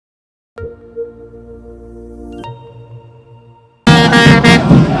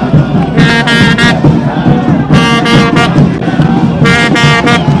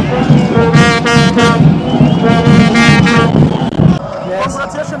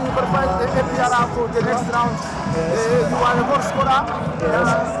when you qualify the APR for the next round, you are a goal scorer.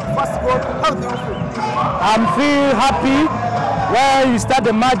 First goal, how do you feel? I'm feel happy. When you start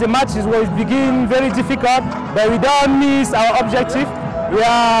the match was begin very difficult, but we don't miss our objective. We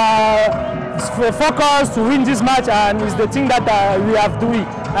are focused to win this match, and it's the thing that we have to win.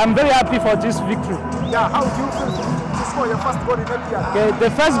 I'm very happy for this victory. Yeah, how do you feel to score your first goal in APR? Okay,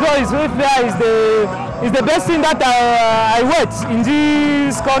 the first goal is very fair. Is the best thing that I watch in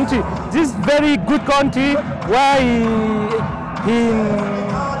this country. This very good country where he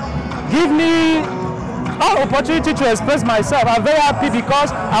give me opportunity to express myself. I'm very happy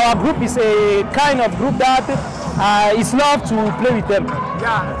because our group is a kind of group that is love to play with them.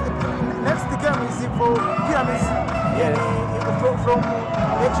 Yeah, next game is for Pyramids from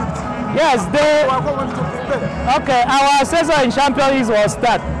Egypt. Yes, they are going to prepare. Okay, our season in Champions League was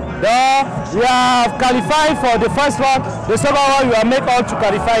start. We have qualified for the first one. The second one we will make all to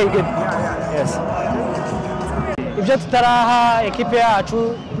qualify again. Yes. Ibyo tutaraha ekipe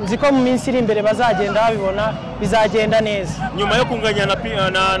yacu nziko mu minsi iri imbere bazagenda babibona bizagenda neza. Nyuma yo kunganya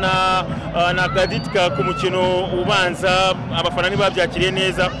na Gaditka ku mukino ubanza abafana ntibabyakiriye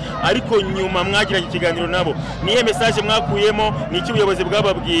neza, ariko nyuma mwagiranye ikiganiro nabo, niye message mwakuyemo, n'iki ubuyobozi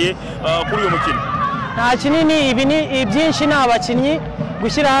bwababwiye kuri uyu mukino? Nta kinini, ibi byinshi n'abakinnyi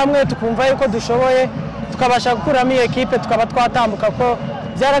gushyira hamwe tukumva yuko dushoboye tukabasha gukuramo iyi ekipe tukaba twatambuka, ko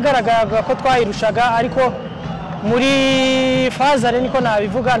byaragaragaraga ko twayirushaga, ariko muri fazare niko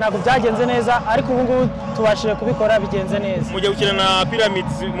nabivuga ntabwo byagenze neza, ariko ubu ngubu tubashije kubikora bigenze neza. Mujya gukina na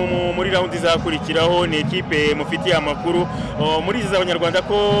Pyramids muri round izakurikiraho, ni ekipe mufitiye amakuru muri izi z'abanyarwanda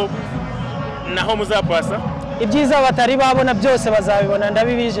ko naho muzapasa ibyiza batari babona byose bazabibona,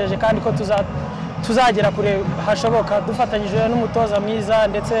 ndabibijeje kandi ko tuzagera kure hashoboka dufatanyije n'umutoza mwiza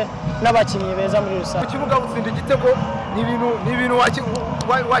ndetse n'abakinnyi beza muri rusange. Ku kibuga utsinda igitego ni ibintu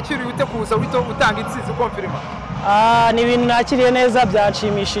wakiriye ute kuza utanga intsinzi konfirima? Ni ibintu nakiriye neza,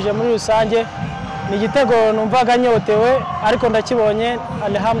 byanshimishije muri rusange. Ni igitego numvaga nyotewe, ariko ndakibonye,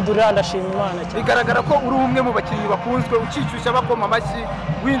 alhamdulillah, ndashima Imana cyane. Bigaragara ko uri umwe mu bakinnyi bakunzwe, ucicyusha bakoma amashyi,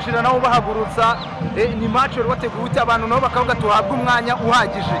 winjira nawo bahagurutsa. Ni match wateguye ute abantu nabo bakavuga tuhabwe umwanya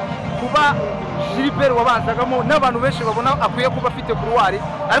uhagije? Kuba Gilbert wabanzagamo n'abantu benshi babona akwiye kuba afite kuruwari,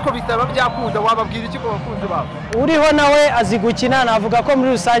 ariko bitaba byakunda, wababwira iki ko bakunze babo? Uriho nawe azi gukina, navuga ko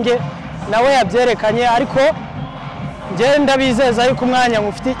muri rusange nawe yabyerekanye, ariko njye ndabizeza yuko umwanya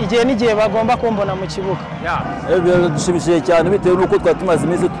mufite igihe n'igihe bagomba kumbona mu kibuga. Dushimishije cyane bitewe n'uko twari tumaze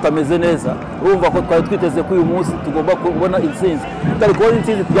iminsi tutameze neza, urumva ko twari twiteze ko uyu munsi tugomba kubona intsinzi. Tutari kubona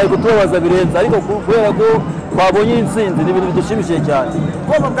intsinzi tugiye kutubabaza birenze, ariko kubera ko twabonye intsinzi ni ibintu bidushimishije cyane.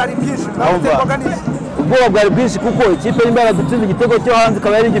 Ubwoba bwari bwinshi, ubwoba bwari bwinshi kuko ikipe y'imbaraga dutsinze igitego cyo hanze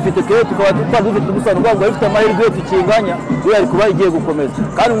ikaba yari igifite kare, tukaba tutari dufite umusaruro wabwo, bafite amahirwe yo tukinganya, yari kuba igiye gukomeza.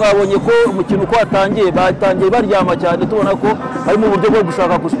 Kandi mwabonye ko umukino uko watangiye batangiye baryama cyane, tubona ko harimo uburyo bwo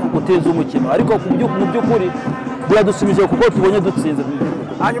gushaka guteza umukino, ariko mu by'ukuri biradushimishije kuko tubonye dutsinze.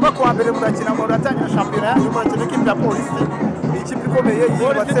 Hanyuma ku wa mbere murakina ngo uratangira shampiyona yanyu, murakina ikipe ya Polisi, ikipe ikomeye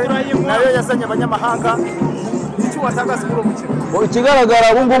yubatse nayo yazanye abanyamahanga. Ikigaragara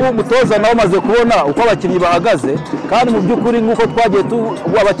ubu ngubu umutoza nawe amaze kubona uko abakinnyi bahagaze, kandi mu by'ukuri nk'uko twagiye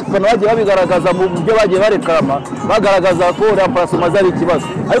abafana bagiye babigaragaza mu byo bagiye barekarama, bagaragaza ko ramparasoma zari ikibazo,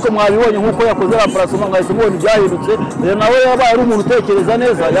 ariko mwabibonye nk'uko yakoze ramparasoma mwahise mubona ibyahindutse. Rero nawe yabaye ari umuntu utekereza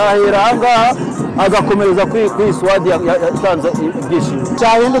neza, yahera ahangaha agakomereza kuri swadi yatanze ibyishimo.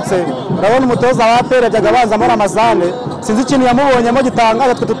 Cyahindutse urabona umutoza wa APR yajyaga abanzamo Ramazane, sinzi ikintu yamubonyemo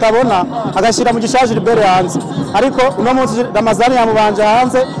gitangaje twe tutabona, agashyira mu gishaje Gilbert hanze, ariko uno munsi Ramazane yamubanje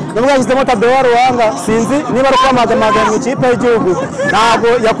hanze, nubwo yashyizemo Tadewa Ruhanga, sinzi niba ari kwamagamaga mu ikipe y'igihugu, ntabwo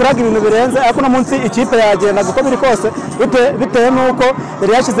yakuraga ibintu birenze, ariko uno munsi ikipe yagenda uko biri kose bitewe n'uko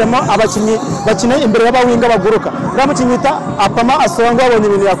yari yashyizemo abakinnyi bakine imbere y'abawinga baguruka. Uriya mukinnyi yita Apam asonga, wabonye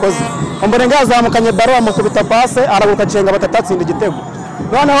ibintu yakoze, Omborenga yazamukanye baro amukubita pase arabuka cenga batatatsinda igitego.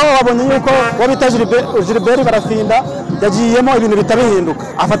 Noneho wabonye yuko wabita Gilbert barafinda, yagiyemo ibintu bitabihinduka,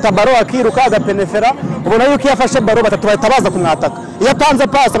 afata baro akiruka agapenefera, ubona yuko yafashe baro batatu bahita baza kumwataka. Iyo atanze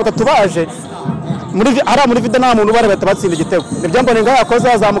pase batatu baje muri vida nta muntu bahita batsinda igitego. Nibyo Omborenga yakoze,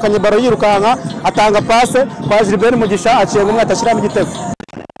 yazamukanye baro yirukanka atanga pase kwa Gilbert Mugisha, aciye umwe atashyiramo igitego.